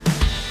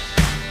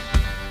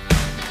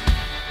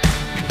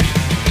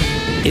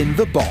In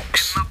the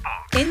box.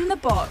 In the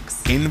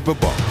box. In the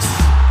box.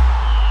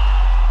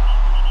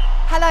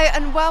 Hello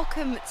and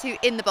welcome to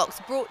In the Box,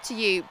 brought to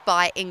you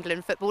by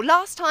England Football.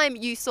 Last time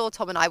you saw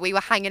Tom and I, we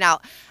were hanging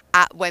out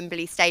at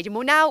Wembley Stadium.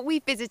 Well, now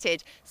we've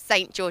visited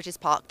St George's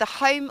Park, the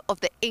home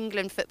of the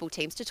England football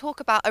teams, to talk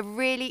about a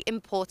really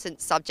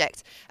important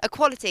subject: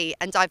 equality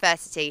and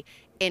diversity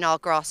in our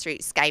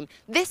grassroots game.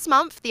 This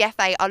month, the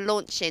FA are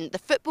launching the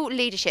Football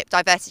Leadership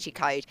Diversity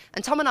Code,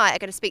 and Tom and I are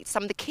going to speak to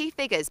some of the key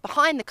figures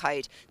behind the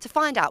code to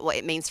find out what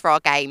it means for our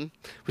game.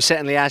 We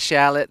certainly are,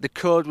 Charlotte. The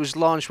code was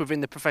launched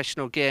within the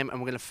professional game, and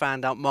we're going to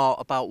find out more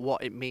about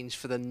what it means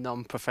for the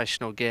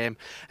non-professional game.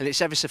 And it's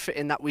ever so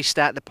fitting that we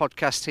start the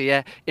podcast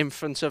here in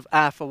front of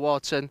Arthur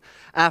Wharton.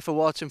 Arthur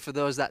Wharton, for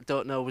those that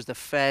don't know, was the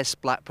first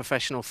black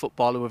professional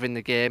footballer within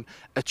the game,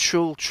 a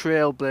true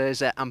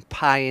trailblazer and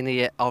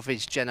pioneer of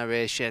his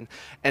generation.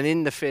 And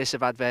in the face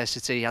of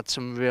adversity, he had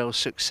some real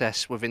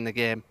success within the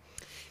game.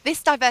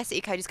 This diversity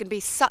code is going to be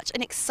such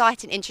an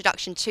exciting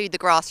introduction to the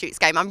grassroots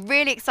game. I'm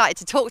really excited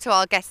to talk to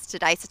our guests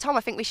today. So, Tom,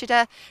 I think we should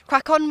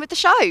crack on with the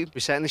show.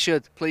 We certainly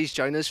should. Please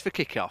join us for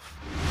kick-off.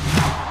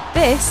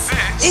 This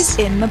is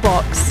In the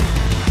Box.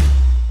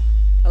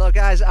 Hello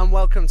guys and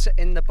welcome to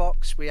In the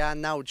Box. We are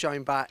now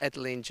joined by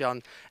Edeline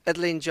John.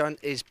 Edeline John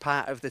is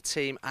part of the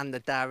team and the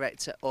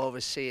director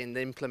overseeing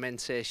the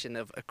implementation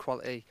of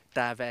equality,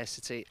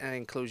 diversity and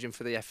inclusion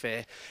for the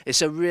FA.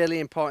 It's a really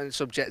important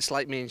subject,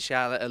 like me and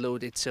Charlotte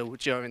alluded to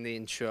during the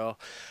intro.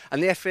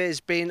 And the FA has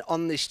been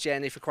on this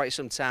journey for quite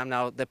some time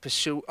now. The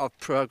Pursuit of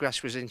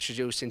Progress was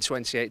introduced in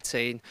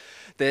 2018.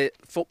 The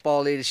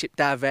Football Leadership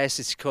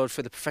Diversity Code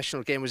for the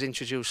professional game was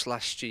introduced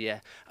last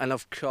year. And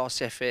of course,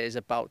 the FA is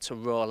about to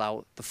roll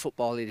out the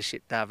Football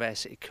Leadership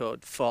Diversity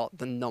Code for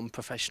the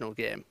non-professional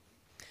game.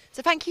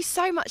 So thank you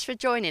so much for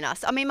joining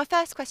us. I mean, my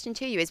first question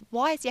to you is,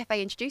 why is the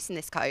FA introducing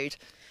this code?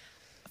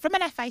 From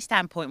an FA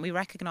standpoint, we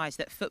recognise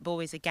that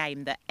football is a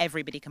game that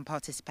everybody can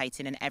participate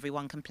in and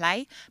everyone can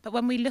play. But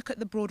when we look at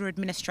the broader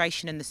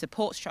administration and the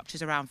support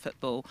structures around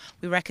football,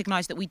 we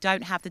recognise that we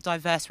don't have the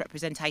diverse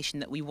representation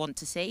that we want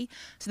to see.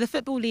 So the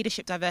Football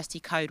Leadership Diversity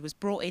Code was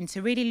brought in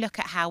to really look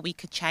at how we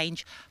could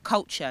change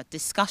culture,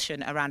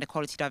 discussion around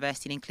equality,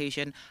 diversity and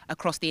inclusion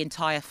across the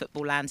entire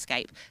football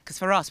landscape. Because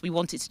for us, we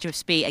want it to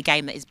just be a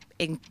game that is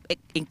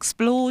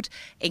explored,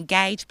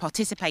 engaged,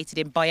 participated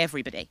in by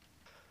everybody.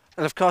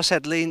 And of course,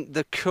 Edeline,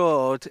 the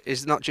code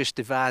is not just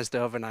devised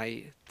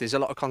overnight. There's a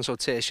lot of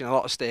consultation, a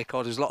lot of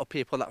stakeholders, a lot of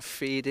people that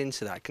feed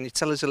into that. Can you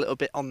tell us a little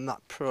bit on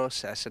that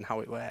process and how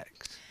it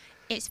works?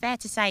 It's fair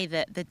to say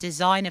that the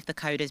design of the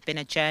code has been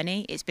a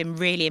journey. It's been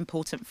really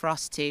important for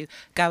us to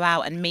go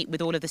out and meet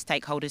with all of the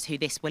stakeholders who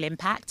this will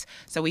impact.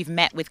 So we've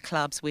met with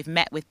clubs, we've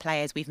met with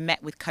players, we've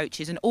met with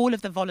coaches and all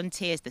of the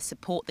volunteers that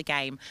support the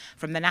game,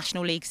 from the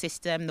National League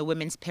system, the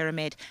Women's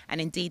Pyramid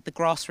and indeed the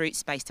grassroots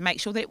space, to make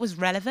sure that it was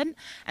relevant.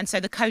 And so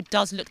the code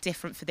does look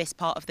different for this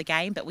part of the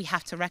game, but we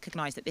have to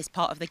recognise that this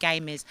part of the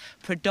game is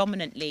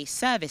predominantly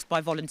serviced by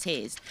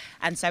volunteers.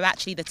 And so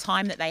actually the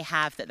time that they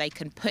have that they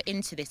can put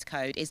into this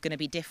code is going to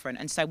be different.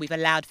 And so we've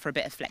allowed for a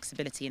bit of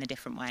flexibility in a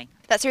different way.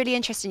 That's really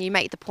interesting you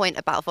make the point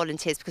about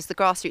volunteers, because the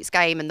grassroots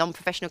game and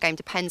non-professional game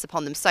depends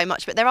upon them so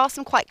much, but there are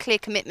some quite clear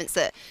commitments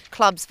that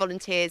clubs,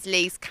 volunteers,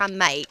 leagues can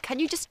make. Can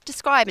you just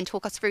describe and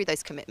talk us through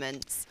those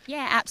commitments?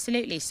 Yeah,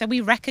 absolutely. So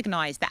we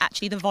recognise that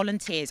actually the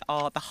volunteers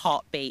are the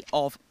heartbeat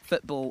of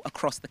football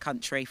across the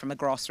country, from a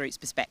grassroots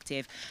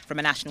perspective, from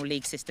a National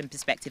League system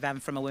perspective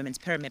and from a Women's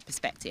Pyramid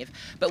perspective.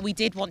 But we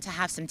did want to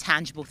have some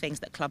tangible things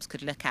that clubs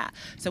could look at.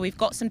 So we've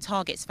got some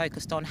targets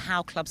focused on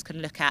how clubs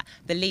can look at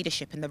the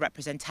leadership and the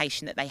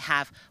representation that they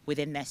have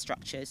within their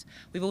structures.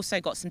 We've also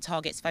got some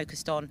targets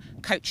focused on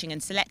coaching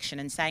and selection,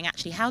 and saying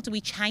actually how do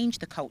we change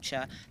the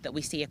culture that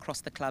we see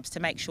across the clubs to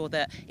make sure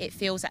that it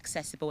feels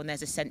accessible and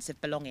there's a sense of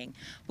belonging.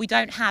 We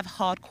don't have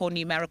hardcore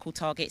numerical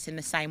targets in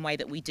the same way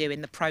that we do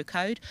in the Pro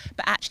Code,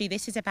 but actually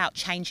this is about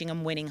changing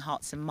and winning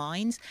hearts and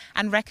minds,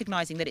 and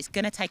recognising that it's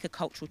going to take a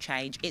cultural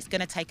change, it's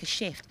going to take a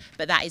shift,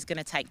 but that is going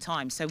to take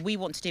time. So we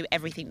want to do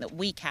everything that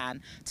we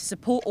can to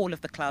support all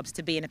of the clubs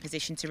to be in a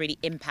position to really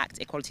impact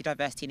equality,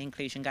 diversity and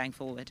inclusion going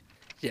forward.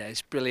 Yeah,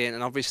 it's brilliant,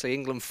 and obviously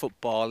England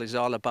football is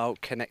all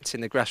about connecting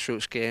the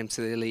grassroots game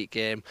to the elite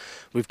game.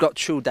 We've got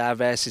true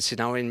diversity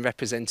now in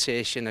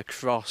representation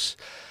across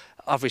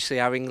obviously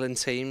our England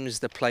teams,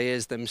 the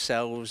players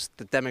themselves,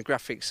 the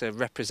demographics are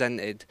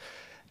represented,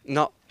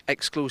 not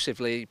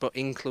exclusively, but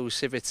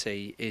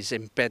inclusivity is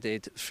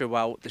embedded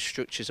throughout the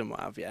structures and what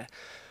have you.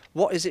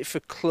 What is it for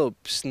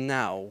clubs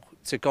now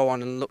to go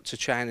on and look to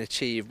try and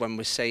achieve when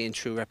we're saying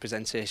true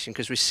representation?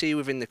 Because we see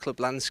within the club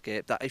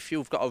landscape that if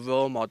you've got a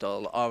role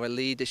model or a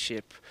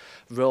leadership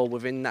role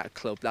within that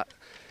club that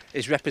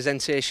is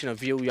representation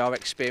of you, your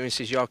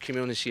experiences, your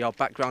community, your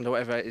background, or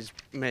whatever it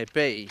may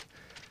be,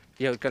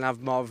 you're going to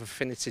have more of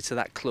affinity to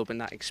that club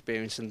and that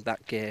experience and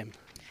that game.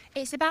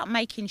 It's about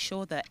making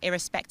sure that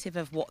irrespective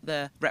of what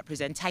the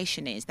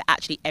representation is, that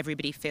actually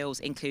everybody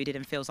feels included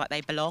and feels like they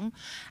belong.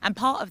 And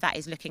part of that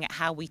is looking at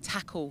how we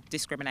tackle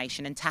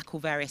discrimination and tackle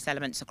various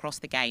elements across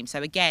the game.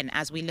 So again,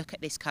 as we look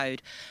at this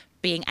code,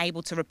 being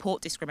able to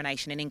report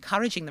discrimination and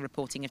encouraging the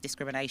reporting of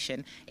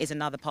discrimination is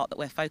another part that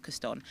we're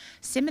focused on.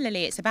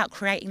 Similarly, it's about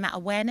creating that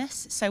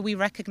awareness. So we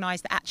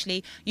recognise that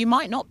actually you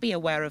might not be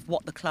aware of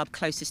what the club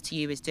closest to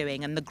you is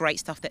doing and the great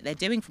stuff that they're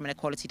doing from an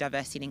equality,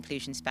 diversity and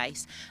inclusion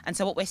space. And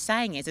so what we're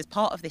saying is, as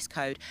part of this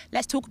code,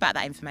 let's talk about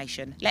that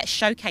information, let's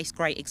showcase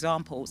great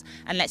examples,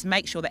 and let's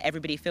make sure that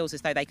everybody feels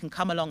as though they can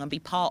come along and be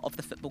part of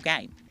the football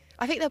game.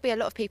 I think there'll be a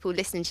lot of people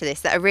listening to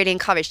this that are really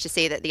encouraged to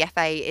see that the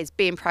FA is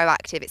being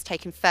proactive. It's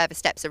taken further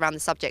steps around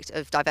the subject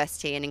of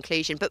diversity and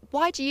inclusion. But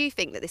why do you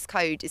think that this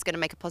code is going to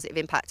make a positive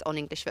impact on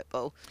English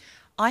football?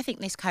 I think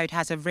this code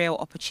has a real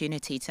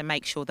opportunity to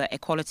make sure that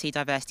equality,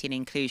 diversity and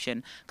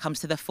inclusion comes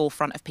to the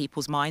forefront of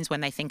people's minds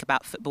when they think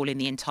about football in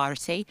the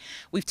entirety.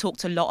 We've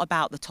talked a lot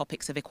about the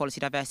topics of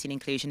equality, diversity and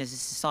inclusion as a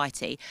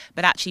society,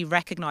 but actually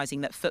recognising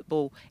that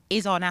football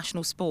is our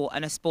national sport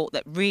and a sport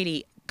that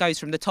really goes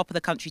from the top of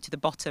the country to the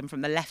bottom,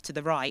 from the left to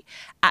the right.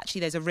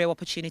 Actually, there's a real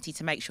opportunity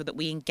to make sure that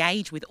we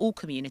engage with all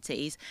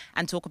communities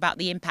and talk about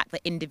the impact that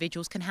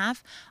individuals can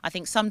have. I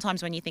think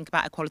sometimes when you think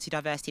about equality,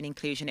 diversity and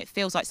inclusion, it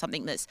feels like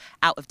something that's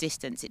out of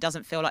distance. It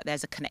doesn't feel like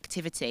there's a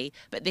connectivity,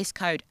 but this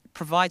code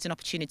provides an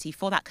opportunity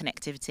for that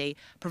connectivity,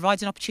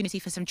 provides an opportunity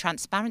for some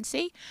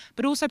transparency,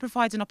 but also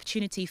provides an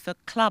opportunity for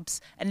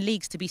clubs and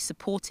leagues to be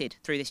supported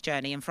through this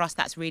journey. And for us,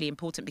 that's really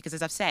important because,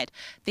 as I've said,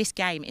 this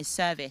game is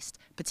serviced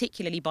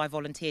particularly by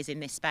volunteers in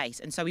this space.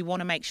 And so we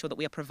want to make sure that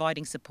we are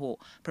providing support,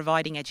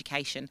 providing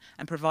education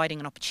and providing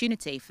an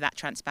opportunity for that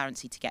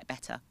transparency to get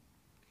better.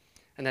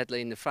 And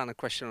Edleen, the final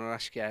question I'll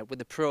ask you, with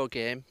the pro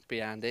game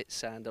behind it,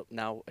 signed up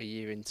now a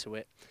year into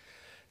it,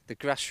 the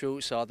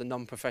grassroots or the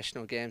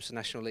non-professional games, the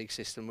National League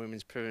system,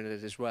 Women's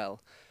Pyramid as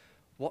well,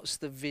 what's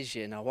the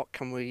vision or what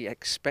can we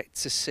expect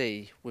to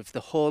see with the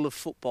whole of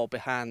football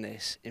behind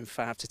this in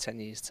 5 to 10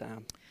 years'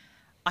 time?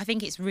 I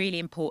think it's really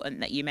important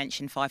that you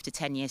mention 5 to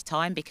 10 years'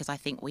 time, because I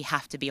think we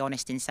have to be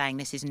honest in saying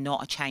this is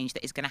not a change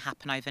that is going to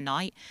happen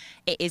overnight.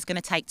 It is going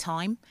to take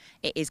time.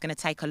 It is going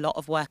to take a lot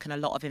of work and a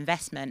lot of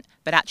investment.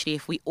 But actually,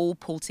 if we all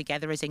pull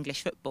together as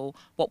English football,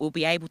 what we'll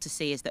be able to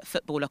see is that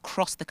football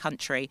across the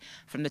country,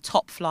 from the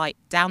top flight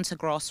down to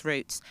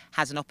grassroots,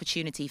 has an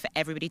opportunity for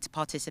everybody to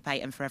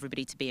participate and for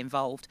everybody to be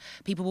involved.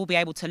 People will be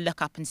able to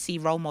look up and see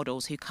role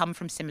models who come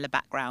from similar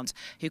backgrounds,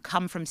 who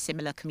come from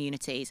similar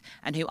communities,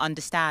 and who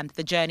understand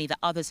the journey that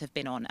others have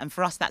been on. And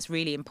for us, that's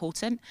really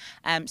important.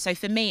 So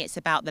for me, it's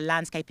about the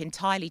landscape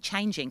entirely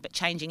changing, but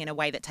changing in a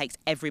way that takes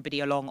everybody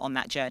along on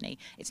that journey.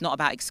 It's not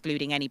about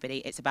excluding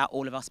anybody. It's about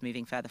all of us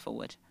moving further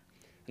forward.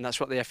 And that's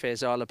what the FA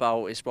is all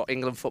about. It's what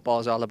England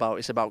football is all about.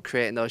 It's about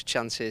creating those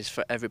chances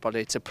for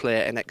everybody to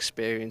play and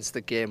experience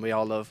the game we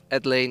all love.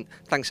 Edleen,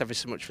 thanks ever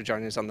so much for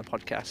joining us on the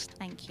podcast.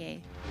 Thank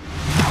you.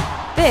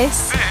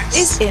 This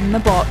is In the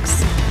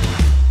Box.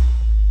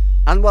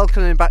 And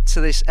welcoming back to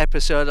this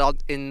episode on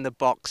In the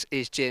Box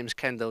is James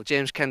Kendall.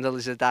 James Kendall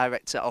is the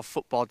Director of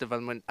Football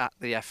Development at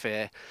the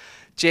FA.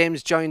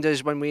 James joined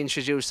us when we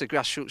introduced the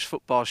grassroots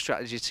football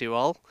strategy to you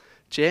all.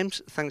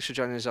 James, thanks for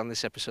joining us on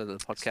this episode of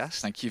the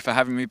podcast. Thank you for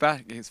having me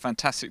back. It's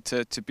fantastic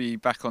to be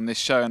back on this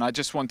show. And I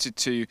just wanted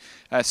to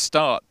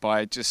start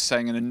by just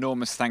saying an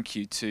enormous thank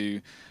you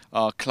to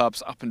our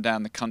clubs up and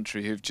down the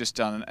country who've just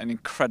done an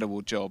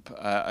incredible job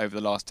over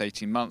the last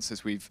 18 months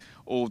as we've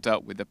all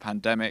dealt with the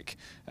pandemic.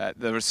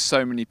 There are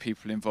so many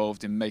people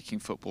involved in making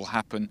football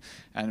happen,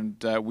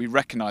 and we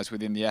recognise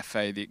within the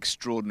FA the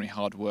extraordinary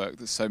hard work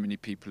that so many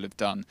people have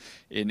done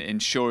in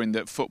ensuring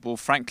that football,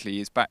 frankly,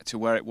 is back to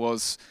where it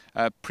was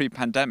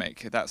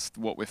pre-pandemic. That's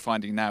what we're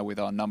finding now with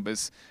our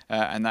numbers,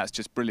 and that's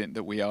just brilliant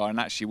that we are. And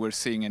actually we're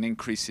seeing an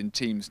increase in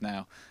teams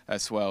now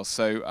as well.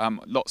 So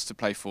lots to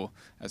play for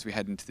as we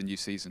head into the new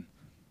season.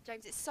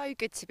 James, it's so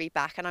good to be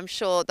back, and I'm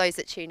sure those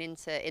that tune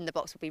into In the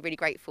Box will be really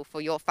grateful for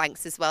your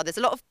thanks as well. There's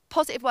a lot of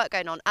positive work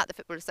going on at the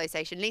Football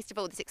Association, least of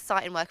all this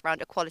exciting work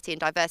around equality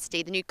and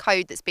diversity, the new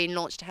code that's been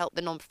launched to help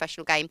the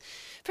non-professional game.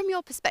 From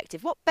your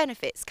perspective, what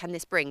benefits can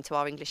this bring to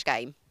our English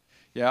game?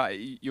 Yeah,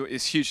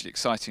 it's hugely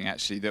exciting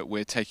actually that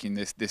we're taking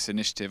this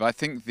initiative. I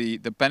think the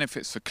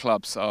benefits for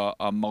clubs are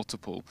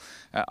multiple.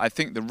 I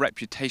think the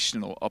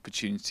reputational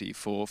opportunity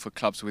for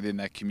clubs within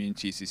their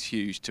communities is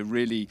huge to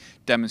really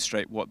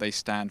demonstrate what they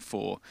stand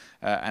for,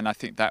 and I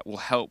think that will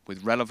help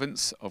with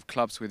relevance of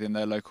clubs within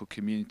their local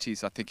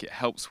communities. I think it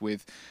helps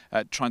with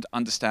trying to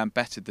understand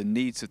better the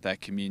needs of their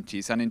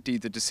communities and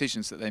indeed the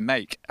decisions that they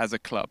make as a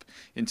club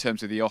in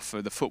terms of the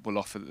offer, the football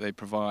offer that they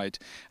provide.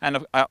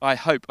 And I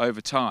hope over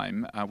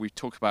time, we've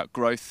talk about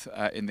growth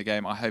in the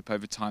game. I hope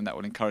over time that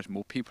will encourage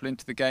more people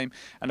into the game,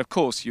 and of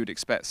course you would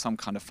expect some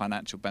kind of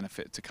financial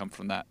benefit to come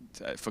from that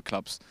for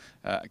clubs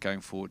going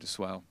forward as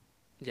well.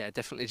 Yeah,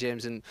 definitely,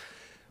 James. And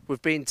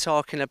we've been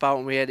talking about,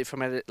 and we heard it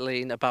from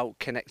Edleen, about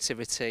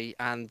connectivity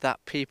and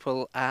that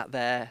people out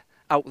there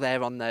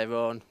on their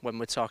own when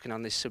we're talking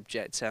on this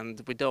subject,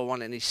 and we don't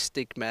want any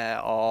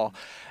stigma or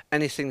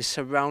anything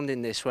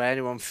surrounding this where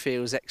anyone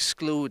feels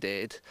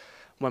excluded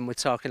when we're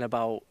talking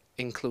about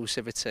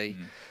inclusivity.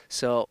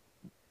 So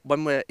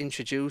when we're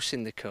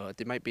introducing the code,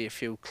 there might be a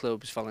few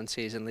clubs,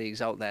 volunteers and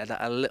leagues out there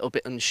that are a little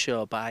bit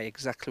unsure by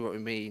exactly what we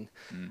mean.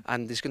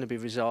 And there's going to be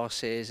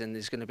resources and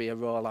there's going to be a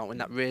rollout, and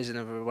that raising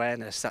of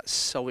awareness, that's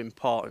so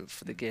important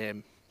for the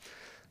game.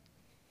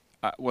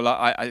 Well,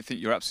 I think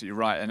you're absolutely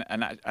right,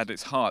 and at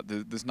its heart,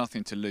 there's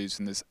nothing to lose,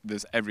 and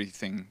there's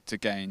everything to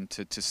gain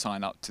to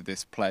sign up to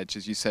this pledge.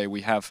 As you say,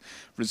 we have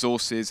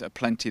resources,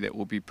 plenty that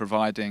we'll be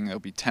providing. There'll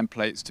be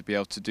templates to be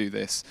able to do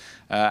this,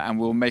 and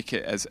we'll make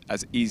it as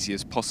easy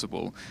as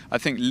possible. I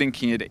think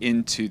linking it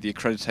into the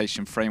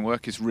accreditation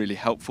framework is really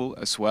helpful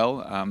as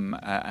well,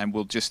 and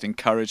we'll just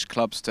encourage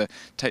clubs to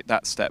take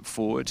that step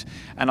forward.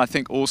 And I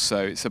think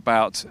also it's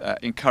about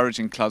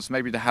encouraging clubs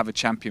maybe to have a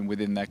champion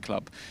within their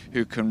club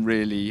who can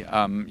really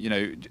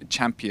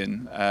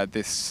champion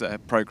this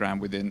program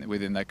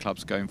within their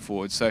clubs going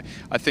forward. So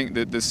I think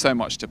that there's so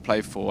much to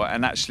play for,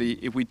 and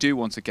actually if we do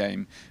want a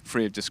game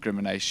free of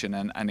discrimination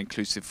and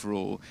inclusive for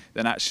all,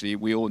 then actually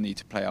we all need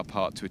to play our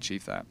part to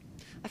achieve that.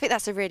 I think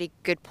that's a really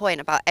good point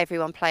about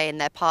everyone playing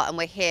their part, and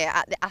we're here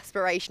at the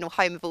aspirational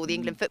home of all the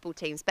England football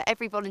teams, but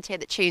every volunteer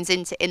that tunes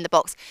into In the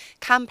Box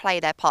can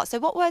play their part. So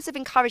what words of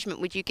encouragement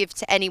would you give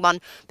to anyone,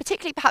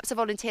 particularly perhaps a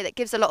volunteer that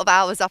gives a lot of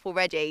hours up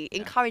already,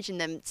 encouraging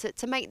them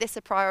to make this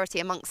a priority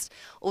amongst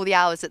all the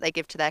hours that they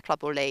give to their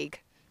club or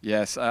league?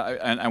 Yes,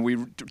 and we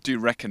do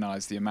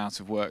recognise the amount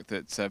of work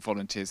that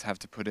volunteers have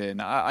to put in.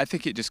 I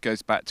think it just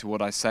goes back to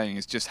what I was saying,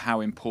 is just how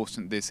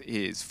important this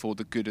is for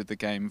the good of the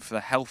game, for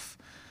the health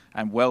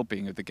and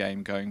well-being of the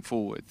game going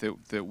forward.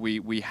 That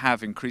we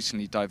have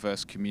increasingly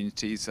diverse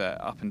communities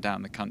up and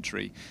down the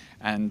country,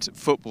 and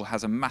football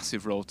has a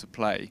massive role to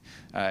play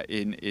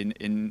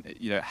in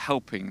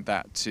helping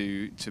that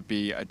to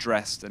be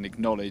addressed and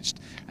acknowledged,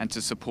 and to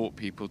support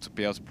people to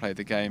be able to play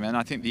the game. And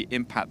I think the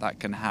impact that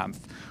can have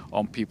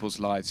on people's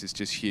lives is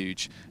just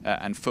huge.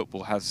 And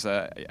football has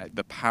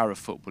the power of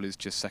football is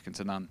just second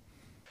to none.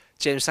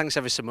 James, thanks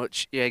ever so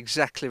much. You're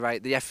exactly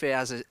right. The FA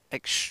has an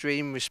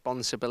extreme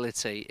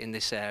responsibility in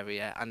this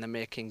area, and they're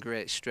making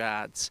great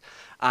strides.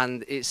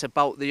 And it's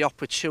about the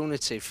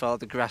opportunity for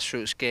the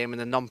grassroots game and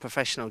the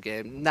non-professional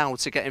game now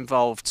to get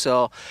involved.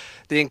 So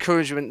the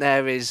encouragement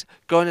there is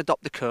go and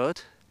adopt the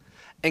code.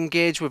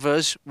 Engage with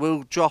us.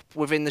 We'll drop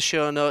within the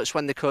show notes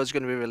when the code's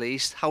going to be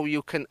released how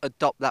you can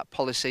adopt that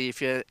policy if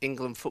you're an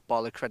England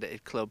Football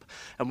accredited club,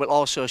 and we'll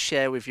also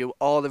share with you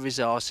all the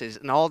resources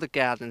and all the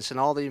guidance and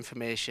all the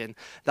information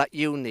that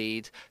you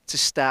need to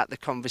start the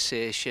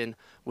conversation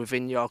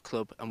within your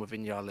club and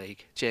within your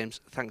league. James,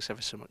 thanks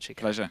ever so much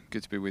again. Pleasure.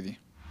 Good to be with you.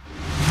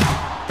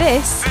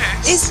 This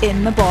is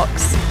In the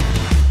Box.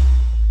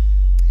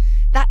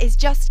 That is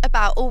just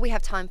about all we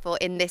have time for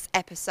in this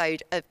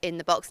episode of In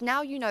the Box.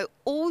 Now you know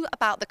all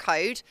about the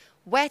code,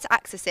 where to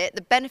access it,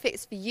 the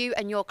benefits for you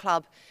and your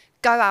club.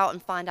 Go out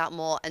and find out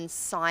more and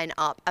sign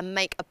up and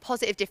make a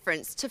positive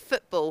difference to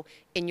football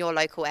in your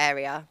local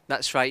area.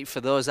 That's right. For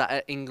those that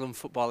are England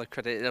Football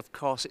accredited, of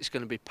course it's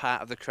going to be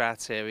part of the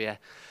criteria.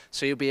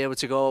 So you'll be able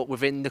to go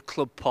within the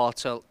club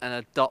portal and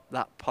adopt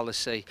that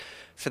policy.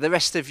 For the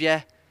rest of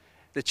you,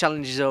 the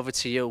challenge is over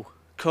to you.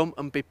 Come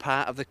and be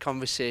part of the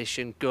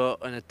conversation, go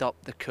and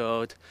adopt the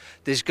code.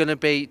 There's going to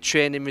be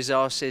training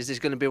resources, there's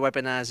going to be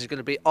webinars, there's going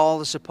to be all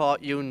the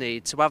support you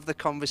need to have the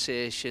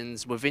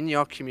conversations within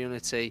your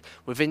community,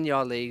 within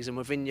your leagues and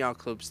within your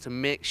clubs to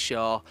make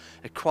sure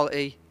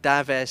equality,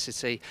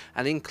 diversity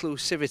and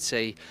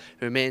inclusivity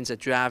remains a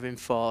driving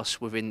force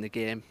within the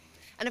game.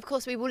 And of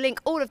course, we will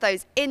link all of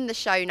those in the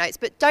show notes.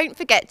 But don't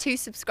forget to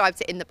subscribe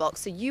to In the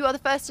Box so you are the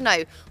first to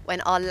know when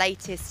our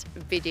latest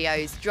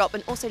videos drop.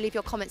 And also leave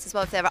your comments as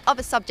well if there are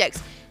other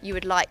subjects you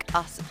would like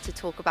us to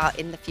talk about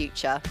in the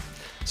future.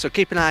 So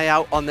keep an eye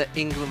out on the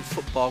England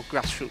Football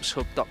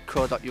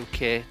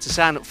grassrootshub.co.uk to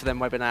sign up for them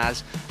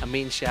webinars. And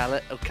me and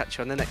Charlotte will catch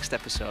you on the next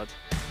episode.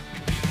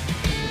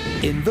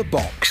 In the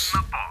Box.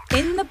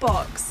 In the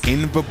Box.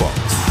 In the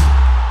Box.